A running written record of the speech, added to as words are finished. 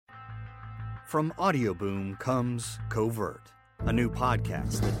From Audioboom comes Covert, a new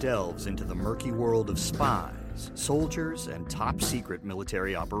podcast that delves into the murky world of spies, soldiers, and top-secret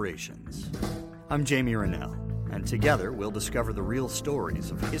military operations. I'm Jamie Rennell, and together we'll discover the real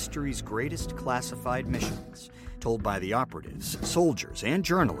stories of history's greatest classified missions, told by the operatives, soldiers, and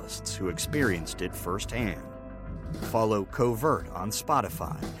journalists who experienced it firsthand. Follow Covert on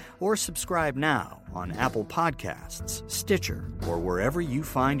Spotify, or subscribe now on Apple Podcasts, Stitcher, or wherever you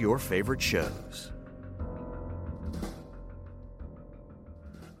find your favorite shows.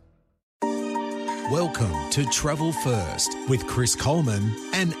 Welcome to Travel First with Chris Coleman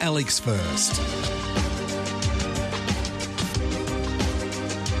and Alex First.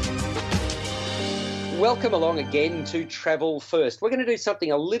 Welcome along again to Travel First. We're going to do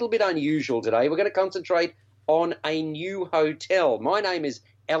something a little bit unusual today. We're going to concentrate on a new hotel. My name is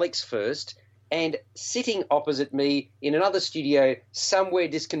Alex First, and sitting opposite me in another studio, somewhere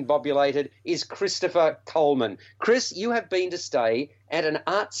discombobulated, is Christopher Coleman. Chris, you have been to stay at an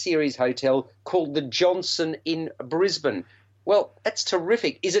art series hotel called the Johnson in Brisbane. Well, that's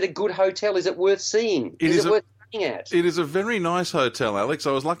terrific. Is it a good hotel? Is it worth seeing? Is it worth staying at? It is a very nice hotel, Alex.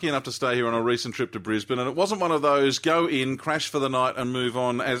 I was lucky enough to stay here on a recent trip to Brisbane, and it wasn't one of those go in, crash for the night and move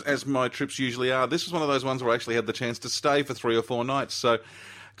on as my trips usually are. This was one of those ones where I actually had the chance to stay for 3 or 4 nights. So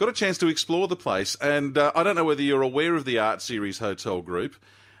got a chance to explore the place, and I don't know whether you're aware of the Art Series Hotel Group.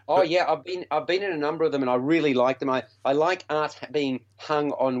 Oh, yeah, I've been in a number of them, and I really like them. I like art being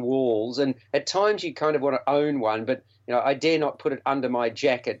hung on walls, and at times you kind of want to own one, but you know, I dare not put it under my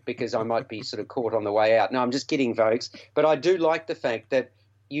jacket because I might be sort of caught on the way out. No, I'm just kidding, folks. But I do like the fact that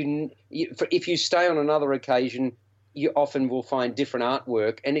if you stay on another occasion, you often will find different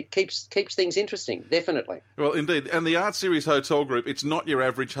artwork, and it keeps things interesting, definitely. Well, indeed. And the Art Series Hotel Group, it's not your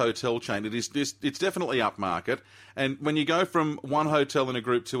average hotel chain. It's definitely upmarket. And when you go from one hotel in a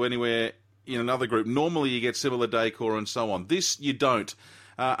group to anywhere in another group, normally you get similar decor and so on. This, you don't.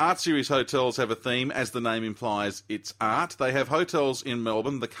 Art Series hotels have a theme, as the name implies, it's art. They have hotels in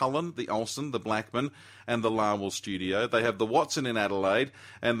Melbourne, the Cullen, the Olsen, the Blackman, and the Larwell Studio. They have the Watson in Adelaide,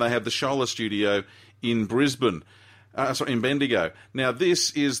 and they have the Scholler Studio in Brisbane. In Bendigo. Now,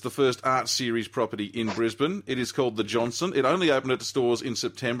 this is the first Art Series property in Brisbane. It is called the Johnson. It only opened its doors in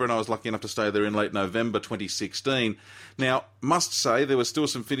September, and I was lucky enough to stay there in late November 2016. Now, must say, there were still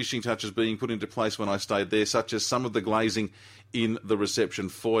some finishing touches being put into place when I stayed there, such as some of the glazing in the reception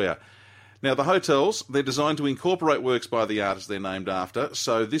foyer. Now, the hotels, they're designed to incorporate works by the artist they're named after,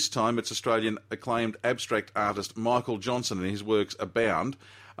 so this time it's Australian acclaimed abstract artist Michael Johnson, and his works abound.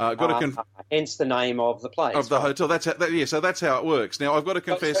 Hence the name of the place. Of the hotel. So that's how it works. Now, I've got to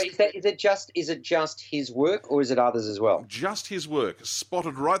confess... So is it just his work, or is it others as well? Just his work,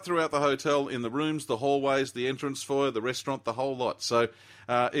 spotted right throughout the hotel, in the rooms, the hallways, the entrance foyer, the restaurant, the whole lot. So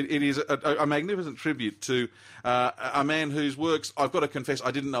it is a magnificent tribute to a man whose works, I've got to confess, I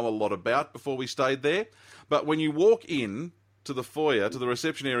didn't know a lot about before we stayed there. But when you walk in to the foyer, to the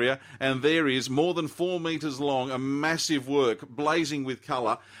reception area, and there is, more than 4 metres long, a massive work, blazing with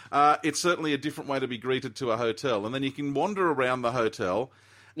colour. It's certainly a different way to be greeted to a hotel. And then you can wander around the hotel.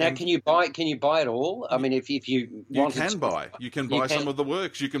 Now, can you buy it all? I mean, if you want to buy. You can buy some of the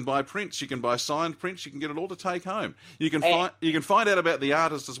works. You can buy prints. You can buy signed prints. You can get it all to take home. You can find out about the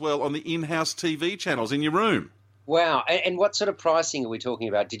artist as well on the in-house TV channels in your room. Wow. And what sort of pricing are we talking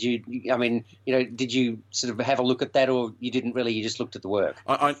about? Did you sort of have a look at that, or you didn't really, you just looked at the work?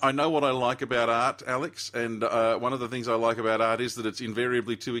 I know what I like about art, Alex, and one of the things I like about art is that it's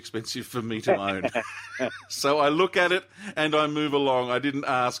invariably too expensive for me to own. So I look at it and I move along. I didn't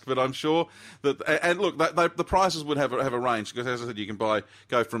ask, but I'm sure that... And look, the prices would have a range, because as I said, you can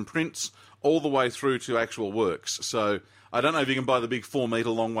go from prints all the way through to actual works. So I don't know if you can buy the big 4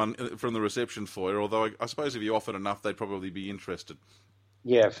 metre long one from the reception foyer, although I suppose if you offered enough, they'd probably be interested.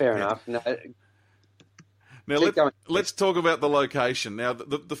 Yeah, fair enough. No. Now, let's talk about the location. Now,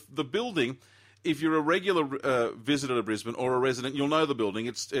 the building, if you're a regular visitor to Brisbane or a resident, you'll know the building.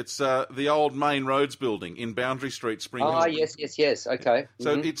 It's the old Main Roads building in Boundary Street, Spring Hill. Ah, yes. Okay.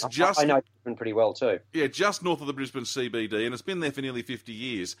 So it's just... I know Brisbane pretty well too. Yeah, just north of the Brisbane CBD, and it's been there for nearly 50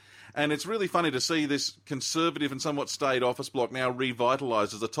 years. And it's really funny to see this conservative and somewhat staid office block now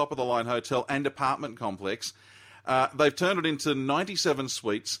revitalised as a top-of-the-line hotel and apartment complex. They've turned it into 97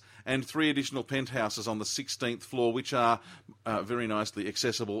 suites and 3 additional penthouses on the 16th floor, which are very nicely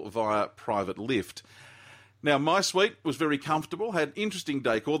accessible via private lift. Now, my suite was very comfortable, had interesting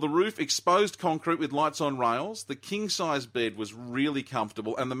decor. The roof, exposed concrete with lights on rails. The king-size bed was really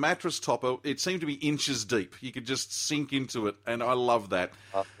comfortable, and the mattress topper, it seemed to be inches deep. You could just sink into it, and I love that.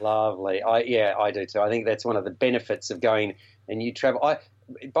 Oh, lovely. I do too. I think that's one of the benefits of going and you travel.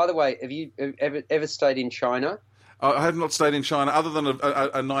 By the way, have you ever stayed in China? I have not stayed in China, other than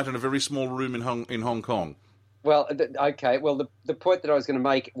a night in a very small room in Hong Kong. Well, okay. Well, the point that I was going to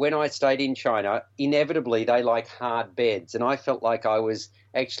make, when I stayed in China, inevitably they like hard beds, and I felt like I was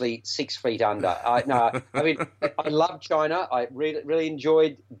actually 6 feet under. I love China. I really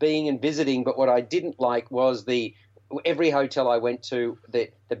enjoyed being and visiting, but what I didn't like was every hotel I went to,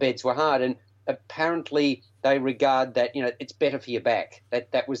 the beds were hard, and apparently they regard that it's better for your back.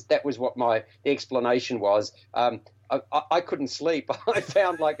 That was what the explanation was. I couldn't sleep. I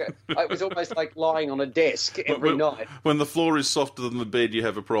found it was almost like lying on a desk every night. When the floor is softer than the bed, you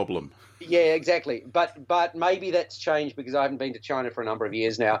have a problem. Yeah, exactly. But maybe that's changed because I haven't been to China for a number of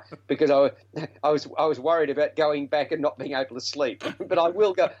years now. Because I was worried about going back and not being able to sleep. But I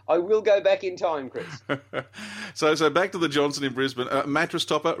will go. I will go back in time, Chris. So back to the Johnson in Brisbane. Mattress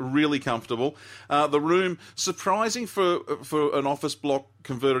topper, really comfortable. The room, surprising for an office block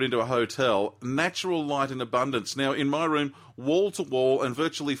converted into a hotel. Natural light in abundance. Now in my room, wall to wall and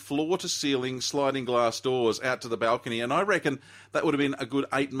virtually floor to ceiling sliding glass doors out to the balcony, and I reckon that would have been a good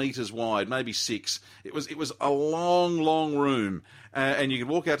 8 metres wide, maybe 6. It was a long room, and you could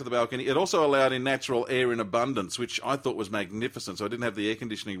walk out to the balcony. It also allowed in natural air in abundance, which I thought was magnificent, so I didn't have the air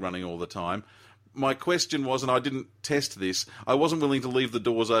conditioning running all the time. My question was, and I didn't test this, I wasn't willing to leave the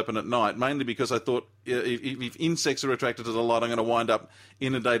doors open at night, mainly because I thought if insects are attracted to the light, I'm going to wind up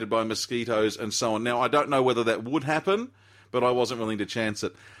inundated by mosquitoes and so on. Now, I don't know whether that would happen, but I wasn't willing to chance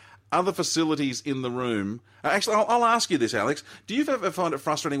it. Other facilities in the room... Actually, I'll ask you this, Alex. Do you ever find it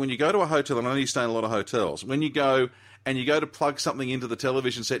frustrating when you go to a hotel, and I know you stay in a lot of hotels, when you go to plug something into the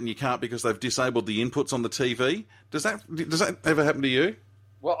television set and you can't because they've disabled the inputs on the TV? Does that ever happen to you?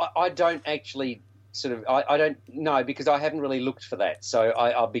 Well, I don't actually I don't know because I haven't really looked for that. So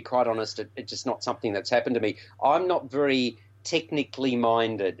I'll be quite honest, it's just not something that's happened to me. I'm not very technically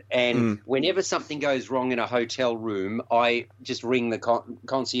minded, and whenever something goes wrong in a hotel room, I just ring the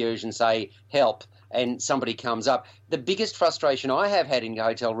concierge and say, help, and somebody comes up. The biggest frustration I have had in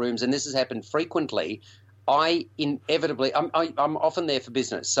hotel rooms, and this has happened frequently, I'm often there for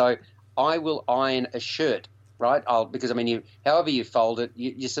business, so I will iron a shirt, right? Because however you fold it,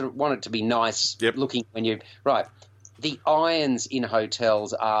 you sort of want it to be nice looking when you... Right. The irons in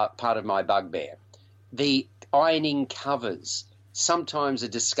hotels are part of my bugbear. The ironing covers sometimes are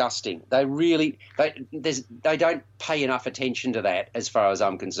disgusting. They don't pay enough attention to that as far as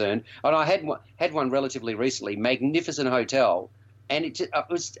I'm concerned. And I had one relatively recently, magnificent hotel, and it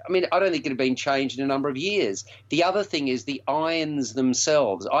was, I don't think it had been changed in a number of years. The other thing is the irons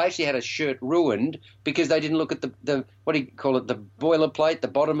themselves. I actually had a shirt ruined because they didn't look at the what do you call it, the boilerplate, the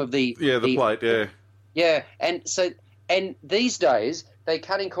bottom of the... Yeah, the plate, yeah. Yeah, and these days they're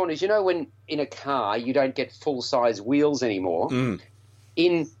cutting corners. You know when in a car you don't get full-size wheels anymore?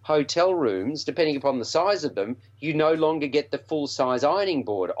 In hotel rooms, depending upon the size of them, you no longer get the full-size ironing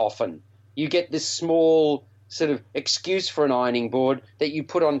board often. You get this small sort of excuse for an ironing board that you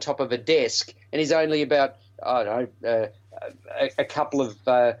put on top of a desk and is only about, I don't know, a couple of,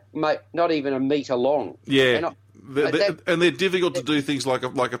 not even a metre long. Yeah, and they're difficult to do things like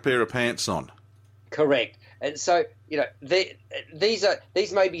a pair of pants on. Correct. And so,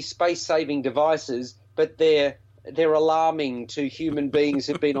 these may be space-saving devices, but they're alarming to human beings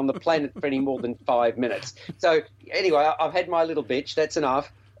who've been on the planet for any more than 5 minutes. So anyway, I've had my little bitch. That's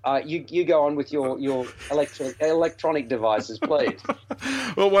enough. You go on with your electronic devices, please.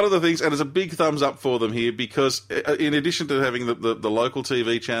 Well, one of the things, and it's a big thumbs up for them here, because in addition to having the local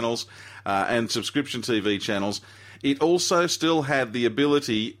TV channels and subscription TV channels, it also still had the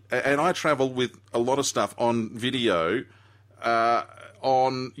ability, and I travel with a lot of stuff on video,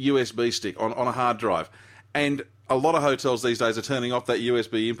 on USB stick, on a hard drive. And a lot of hotels these days are turning off that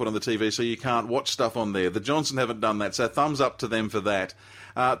USB input on the TV so you can't watch stuff on there. The Johnson haven't done that, so thumbs up to them for that.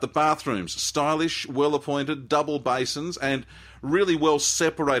 The bathrooms, stylish, well-appointed, double basins, and really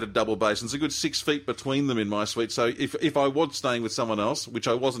well-separated double basins, a good 6 feet between them in my suite. So if I was staying with someone else, which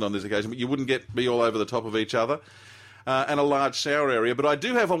I wasn't on this occasion, but you wouldn't be all over the top of each other, and a large shower area. But I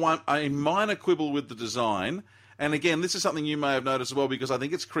do have a minor quibble with the design, and again, this is something you may have noticed as well, because I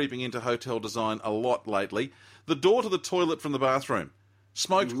think it's creeping into hotel design a lot lately. The door to the toilet from the bathroom,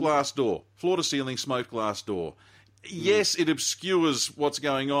 smoked glass door, floor-to-ceiling smoked glass door. Yes, it obscures what's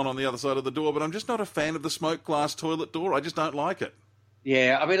going on the other side of the door, but I'm just not a fan of the smoked glass toilet door. I just don't like it.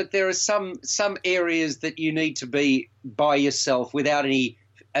 Yeah, look, there are some areas that you need to be by yourself without a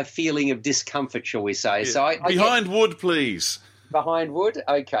feeling of discomfort, shall we say. Yeah. So Behind wood, please. Behind wood?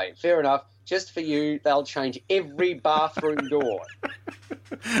 Okay, fair enough. just for you, they'll change every bathroom door.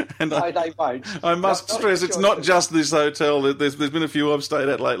 And No, they won't. I must stress, it's not just this hotel. There's been a few I've stayed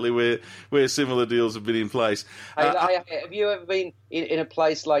at lately where similar deals have been in place. Have you ever been in a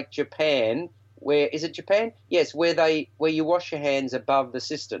place like Japan? Where is it Japan? Yes, where you wash your hands above the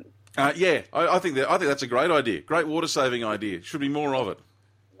cistern. Yeah, I think that's a great idea. Great water saving idea. Should be more of it.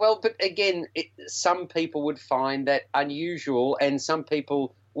 Well, but again, some people would find that unusual, and some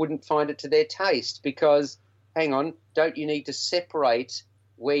people wouldn't find it to their taste because, hang on, don't you need to separate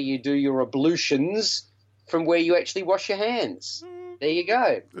where you do your ablutions from where you actually wash your hands? There you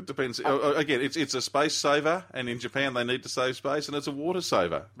go. It depends. Again, it's a space saver, and in Japan they need to save space, and it's a water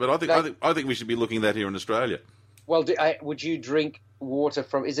saver. But I think we should be looking at that here in Australia. Well, would you drink water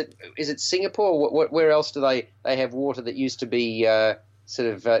from? Is it Singapore? Where else do they have water that used to be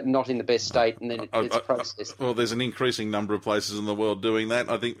sort of not in the best state, and then it's processed? Well, there's an increasing number of places in the world doing that.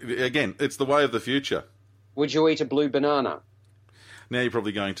 I think again, it's the way of the future. Would you eat a blue banana? Now you're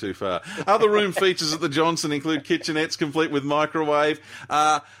probably going too far. Other room features at the Johnson include kitchenettes complete with microwave.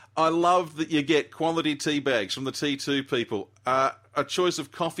 I love that you get quality tea bags from the T2 people. A choice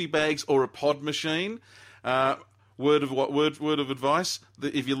of coffee bags or a pod machine. Word of advice: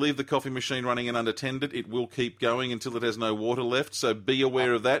 that if you leave the coffee machine running and unattended, it will keep going until it has no water left. So be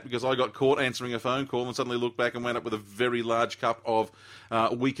aware of that, because I got caught answering a phone call and suddenly looked back and went up with a very large cup of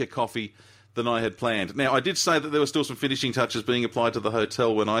weaker coffee than I had planned. Now, I did say that there were still some finishing touches being applied to the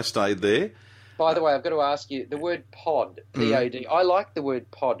hotel when I stayed there. By the way, I've got to ask you, the word pod, P-O-D, I like the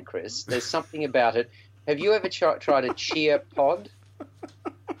word pod, Chris. There's something about it. Have you ever tried a chia pod?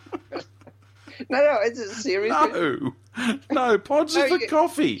 No, it's a serious... No, pods are for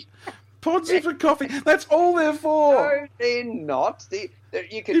coffee. Pods are for coffee. That's all they're for. No, they're not.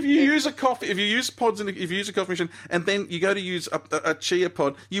 If you use a coffee machine, and then you go to use a chia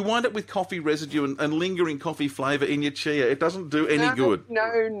pod, you wind up with coffee residue and lingering coffee flavour in your chia. It doesn't do any good.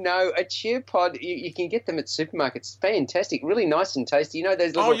 No. A chia pod, you can get them at supermarkets. Fantastic, really nice and tasty. You know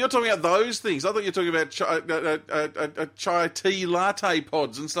those little... Oh, you're talking about those things. I thought you were talking about chai tea latte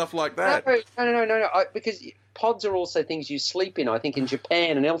pods and stuff like that. No. Because pods are also things you sleep in, I think, in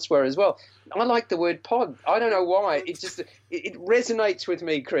Japan and elsewhere as well. I like the word pod. I don't know why. It resonates with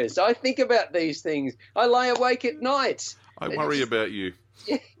me, Chris. I think about these things. I lie awake at night. I worry about you.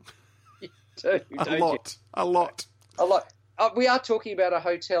 Yeah, you do, A lot. We are talking about a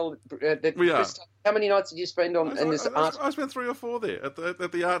hotel. We are. How many nights did you spend on this art? I spent 3 or 4 there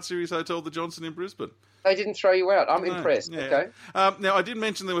at the Art Series Hotel, the Johnson in Brisbane. They didn't throw you out. I'm impressed. Yeah. Okay. Now, I did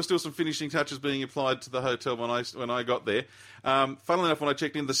mention there were still some finishing touches being applied to the hotel when I got there. Funnily enough, when I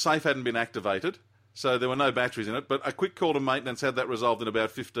checked in, the safe hadn't been activated, so there were no batteries in it. But a quick call to maintenance had that resolved in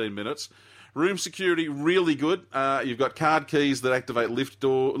about 15 minutes. Room security, really good. You've got card keys that activate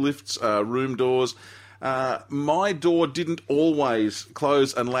lifts, room doors. My door didn't always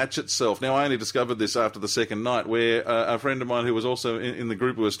close and latch itself. Now, I only discovered this after the second night, where a friend of mine who was also in the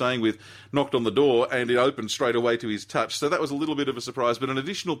group we were staying with knocked on the door and it opened straight away to his touch. So that was a little bit of a surprise, but an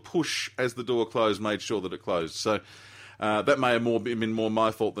additional push as the door closed made sure that it closed. So that may have been more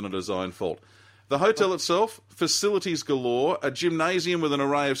my fault than a design fault. The hotel itself, facilities galore, a gymnasium with an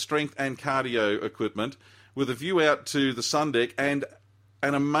array of strength and cardio equipment, with a view out to the sun deck, and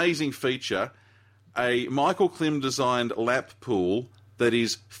an amazing feature, a Michael Klim designed lap pool that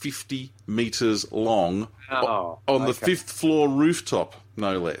is 50 metres long on the 5th floor rooftop,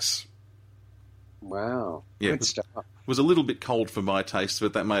 no less. Wow. Yeah, Good stuff. It was a little bit cold for my taste,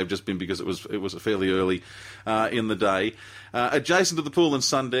 but that may have just been because it was fairly early in the day. Adjacent to the pool and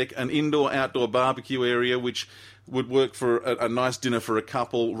sun deck, an indoor-outdoor barbecue area, which would work for a nice dinner for a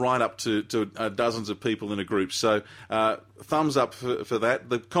couple, right up to dozens of people in a group. So thumbs up for that.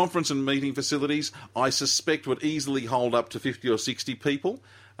 The conference and meeting facilities, I suspect, would easily hold up to 50 or 60 people.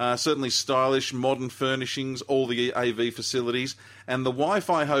 Certainly stylish, modern furnishings, all the AV facilities. And the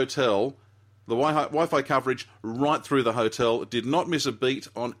Wi-Fi hotel, the Wi-Fi coverage right through the hotel, did not miss a beat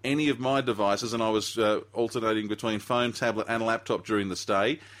on any of my devices, and I was alternating between phone, tablet and laptop during the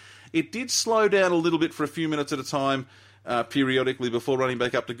stay. It did slow down a little bit for a few minutes at a time, periodically, before running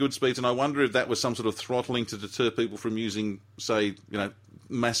back up to good speeds, and I wonder if that was some sort of throttling to deter people from using, say,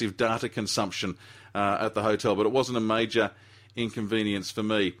 massive data consumption at the hotel, but it wasn't a major inconvenience for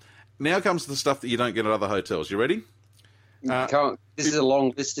me. Now comes the stuff that you don't get at other hotels. You ready? This is a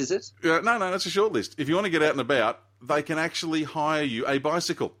long list, is it? No, that's a short list. If you want to get out and about, they can actually hire you a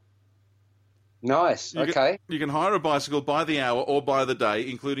bicycle. Nice. Okay. You can hire a bicycle by the hour or by the day,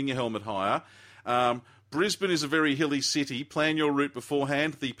 including your helmet hire. Brisbane is a very hilly city. Plan your route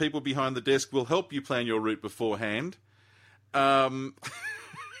beforehand. The people behind the desk will help you plan your route beforehand.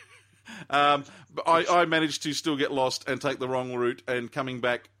 But I managed to still get lost and take the wrong route, and coming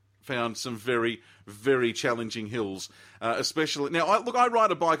back found some very, very challenging hills. Especially now, I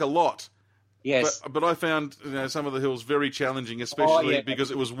ride a bike a lot. Yes. But I found some of the hills very challenging, especially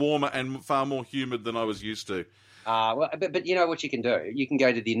because it was warmer and far more humid than I was used to. But you know what you can do? You can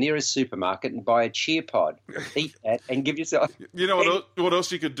go to the nearest supermarket and buy a Cheer Pod, eat that, and give yourself... You know what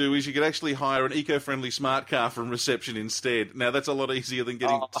else you could do is you could actually hire an eco-friendly smart car from reception instead. Now, that's a lot easier than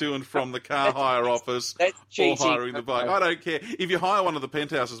getting to and from the car hire office or hiring the bike. I don't care. If you hire one of the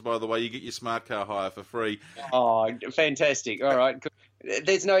penthouses, by the way, you get your smart car hire for free. Oh, fantastic. All right.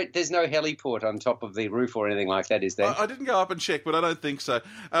 There's no heliport on top of the roof or anything like that, is there? I didn't go up and check, but I don't think so.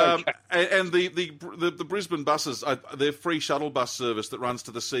 Okay. And the Brisbane buses, their free shuttle bus service that runs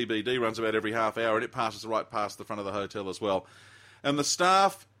to the CBD runs about every half hour, and it passes right past the front of the hotel as well. And the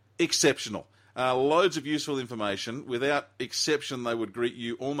staff, exceptional. Loads of useful information. Without exception, they would greet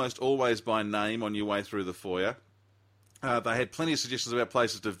you almost always by name on your way through the foyer. They had plenty of suggestions about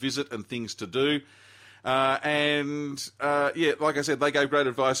places to visit and things to do. Like I said, they gave great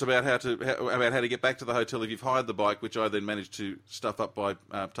advice about how to get back to the hotel if you've hired the bike, which I then managed to stuff up by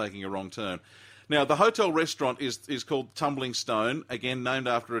taking a wrong turn. Now, the hotel restaurant is called Tumbling Stone, again named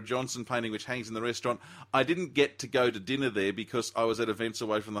after a Johnson painting which hangs in the restaurant. I didn't get to go to dinner there because I was at events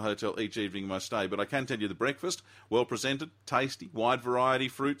away from the hotel each evening of my stay, but I can tell you the breakfast, well presented, tasty, wide variety,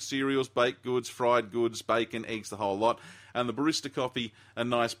 fruit, cereals, baked goods, fried goods, bacon, eggs, the whole lot. And the barista coffee, a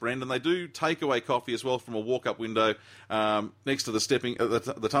nice brand. And they do takeaway coffee as well from a walk-up window next to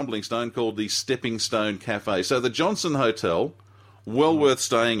the Tumbling Stone called the Stepping Stone Cafe. So the Johnson Hotel, well worth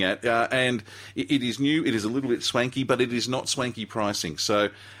staying at. And it is new, it is a little bit swanky, but it is not swanky pricing. So,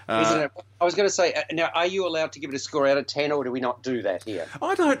 isn't it? I was going to say, now, are you allowed to give it a score out of 10, or do we not do that here?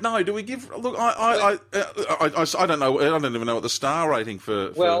 I don't know. Do we give... Look, I don't know. I don't even know what the star rating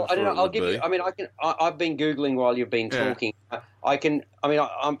for... Well, I don't know. I'll give you... I mean, I've been Googling while you've been talking. I'm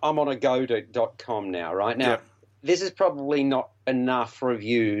on a go.com now, right? Now, this is probably not enough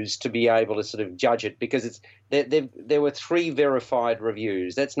reviews to be able to sort of judge it, because there were 3 verified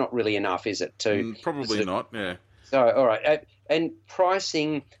reviews. That's not really enough, is it? Probably not, yeah. So, all right. And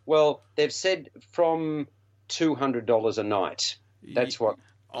pricing, well, they've said from $200 a night. That's what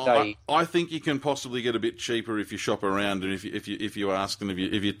they... I think you can possibly get a bit cheaper if you shop around and if you ask and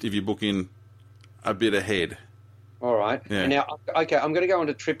if you book in a bit ahead. All right. Yeah. Now, okay, I'm going to go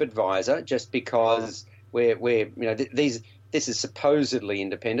onto TripAdvisor just because this is supposedly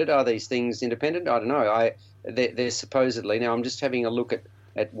independent. Are these things independent? I don't know. They're supposedly. Now, I'm just having a look at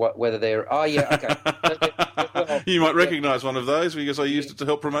whether they're... Oh, yeah, okay. You might recognise one of those because I used it to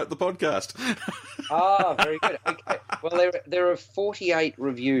help promote the podcast. Very good. Okay. Well, there are 48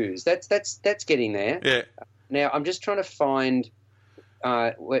 reviews. That's getting there. Yeah. Now, I'm just trying to find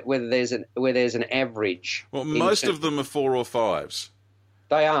whether there's an average. Well, most of them are 4 or 5s.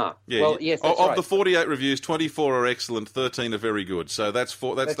 They are. Yeah. Well, yes, that's of right. the 48 reviews, 24 are excellent, 13 are very good. So that's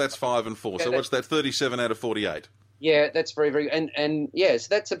 5 and 4. So what's that? 37 out of 48. Yeah, that's very, very, and yes,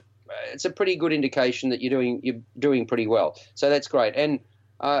 it's a pretty good indication that you're doing pretty well. So that's great. And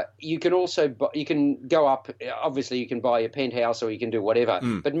you can also go up. Obviously, you can buy a penthouse or you can do whatever.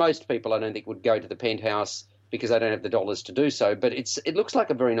 But most people, I don't think, would go to the penthouse because they don't have the dollars to do so. But it looks like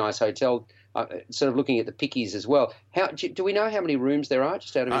a very nice hotel. Sort of looking at the pickies as well. Do we know how many rooms there are?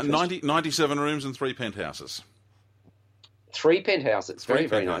 Just out of interest? 97 rooms and 3 penthouses. 3 penthouses. Very,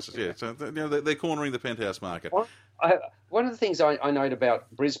 very nice. Yeah, so they're cornering the penthouse market. One of the things I note about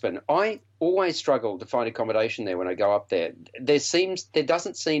Brisbane, I always struggle to find accommodation there when I go up there. There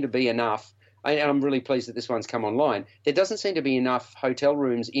doesn't seem to be enough, and I'm really pleased that this one's come online. There doesn't seem to be enough hotel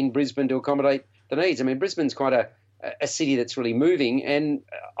rooms in Brisbane to accommodate the needs. I mean, Brisbane's quite a city that's really moving, and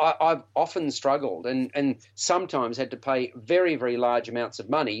I've often struggled and sometimes had to pay very, very large amounts of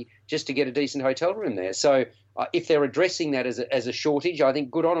money just to get a decent hotel room there. So if they're addressing that as a shortage, I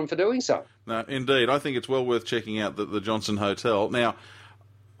think good on them for doing so. No, indeed. I think it's well worth checking out the Johnson Hotel. Now,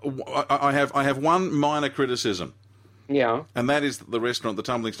 I have one minor criticism. Yeah. And that is the restaurant, the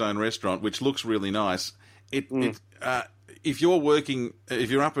Tumbling Stone restaurant, which looks really nice. If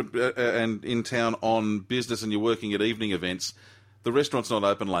you're up and in town on business and you're working at evening events, the restaurant's not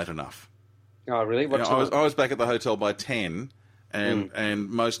open late enough. Oh, really? What time? I was back at the hotel by 10, and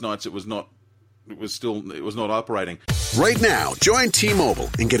most nights it was not operating. Right now, join T-Mobile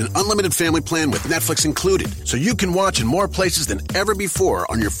and get an unlimited family plan with Netflix included, so you can watch in more places than ever before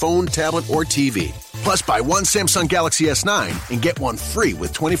on your phone, tablet, or TV. Plus, buy one Samsung Galaxy S9 and get one free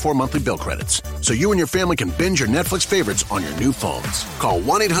with 24 monthly bill credits, so you and your family can binge your Netflix favorites on your new phones. Call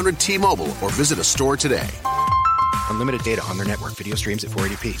 1-800-T-Mobile or visit a store today. Unlimited data on their network. Video streams at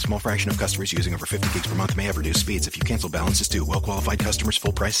 480p. Small fraction of customers using over 50 gigs per month may have reduced speeds. If you cancel, balance is due. Well-qualified customers,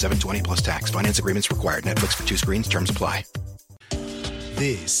 full price, $720 plus tax. Finance agreements required. Netflix for 2 screens. Terms apply.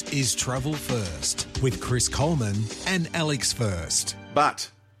 This is Travel First with Chris Coleman and Alex First.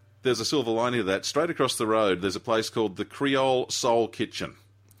 But there's a silver lining to that. Straight across the road, there's a place called the Creole Soul Kitchen.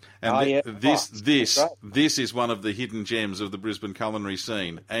 And this is one of the hidden gems of the Brisbane culinary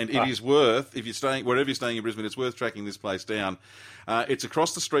scene. And it is worth, if you're staying, wherever you're staying in Brisbane, it's worth tracking this place down. It's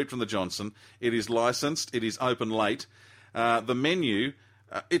across the street from the Johnson. It is licensed. It is open late. The menu,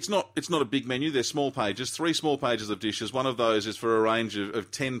 it's not a big menu. They're small pages, 3 small pages of dishes. One of those is for a range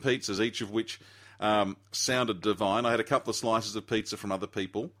of 10 pizzas, each of which sounded divine. I had a couple of slices of pizza from other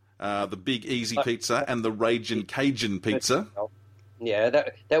people. The Big Easy Pizza and the Ragin' Cajun Pizza. Yeah,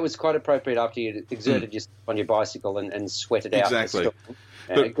 that was quite appropriate after you exerted yourself on your bicycle and sweated out. Exactly.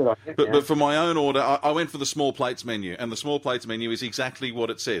 But for my own order, I went for the small plates menu, and the small plates menu is exactly what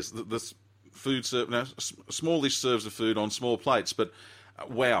it says. The food smallish serves of food on small plates, but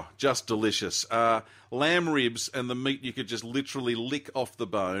wow, just delicious. Lamb ribs and the meat you could just literally lick off the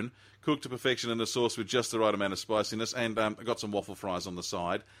bone, cooked to perfection in a sauce with just the right amount of spiciness, and I got some waffle fries on the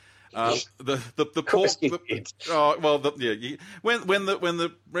side. The pork. When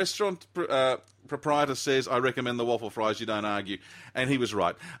the restaurant proprietor says, "I recommend the waffle fries," you don't argue, and he was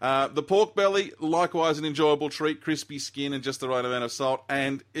right. The pork belly, likewise an enjoyable treat, crispy skin and just the right amount of salt.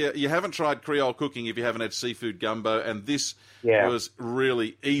 And you haven't tried Creole cooking if you haven't had seafood gumbo, and this was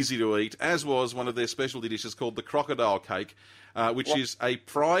really easy to eat, as was one of their specialty dishes called the crocodile cake, which is a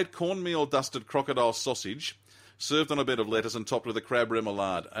fried cornmeal dusted crocodile sausage, served on a bed of lettuce and topped with a crab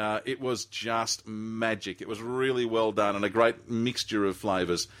remoulade. It was just magic. It was really well done and a great mixture of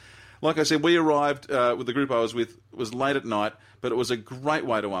flavours. Like I said, we arrived with the group I was with, was late at night, but it was a great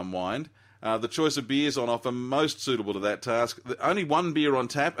way to unwind. The choice of beers on offer most suitable to that task. Only one beer on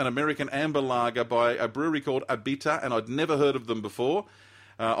tap, an American amber lager by a brewery called Abita, and I'd never heard of them before.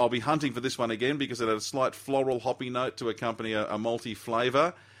 I'll be hunting for this one again because it had a slight floral hoppy note to accompany a malty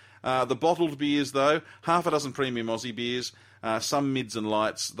flavour. The bottled beers, though, half a dozen premium Aussie beers, some mids and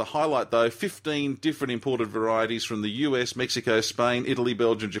lights. The highlight, though, 15 different imported varieties from the US, Mexico, Spain, Italy,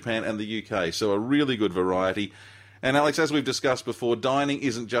 Belgium, Japan, and the UK. So a really good variety. And Alex, as we've discussed before, dining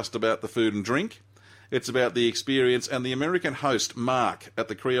isn't just about the food and drink. It's about the experience, and the American host, Mark, at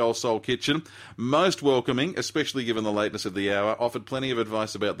the Creole Soul Kitchen, most welcoming, especially given the lateness of the hour, offered plenty of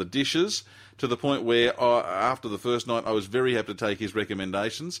advice about the dishes, to the point where, after the first night, I was very happy to take his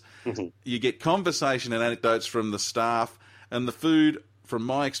recommendations. Mm-hmm. You get conversation and anecdotes from the staff, and the food, from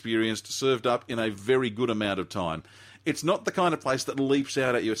my experience, served up in a very good amount of time. It's not the kind of place that leaps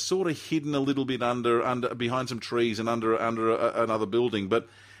out at you. It's sort of hidden a little bit behind some trees and under another building, but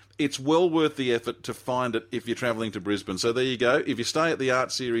it's well worth the effort to find it if you're travelling to Brisbane. So there you go. If you stay at the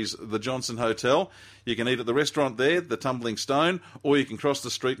Art Series, the Johnson Hotel, you can eat at the restaurant there, the Tumbling Stone, or you can cross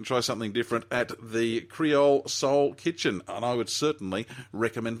the street and try something different at the Creole Soul Kitchen. And I would certainly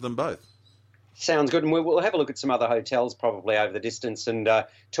recommend them both. Sounds good. And we'll have a look at some other hotels probably over the distance and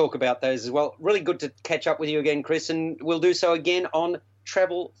talk about those as well. Really good to catch up with you again, Chris, and we'll do so again on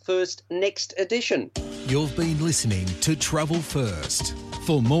Travel First next edition. You've been listening to Travel First.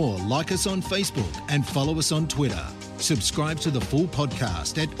 For more, like us on Facebook and follow us on Twitter. Subscribe to the full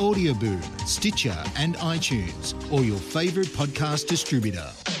podcast at Audioboom, Stitcher and iTunes, or your favourite podcast distributor.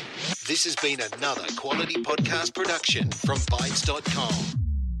 This has been another quality podcast production from Bytes.com.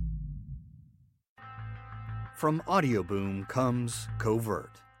 From Audioboom comes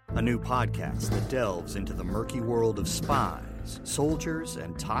Covert, a new podcast that delves into the murky world of spies, soldiers,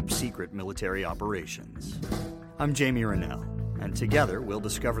 and top-secret military operations. I'm Jamie Rennell, and together we'll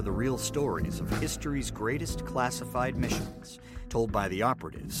discover the real stories of history's greatest classified missions, told by the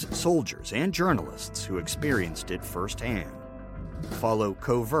operatives, soldiers, and journalists who experienced it firsthand. Follow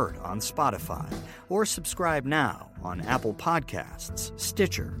Covert on Spotify or subscribe now on Apple Podcasts,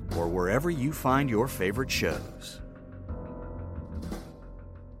 Stitcher, or wherever you find your favorite shows.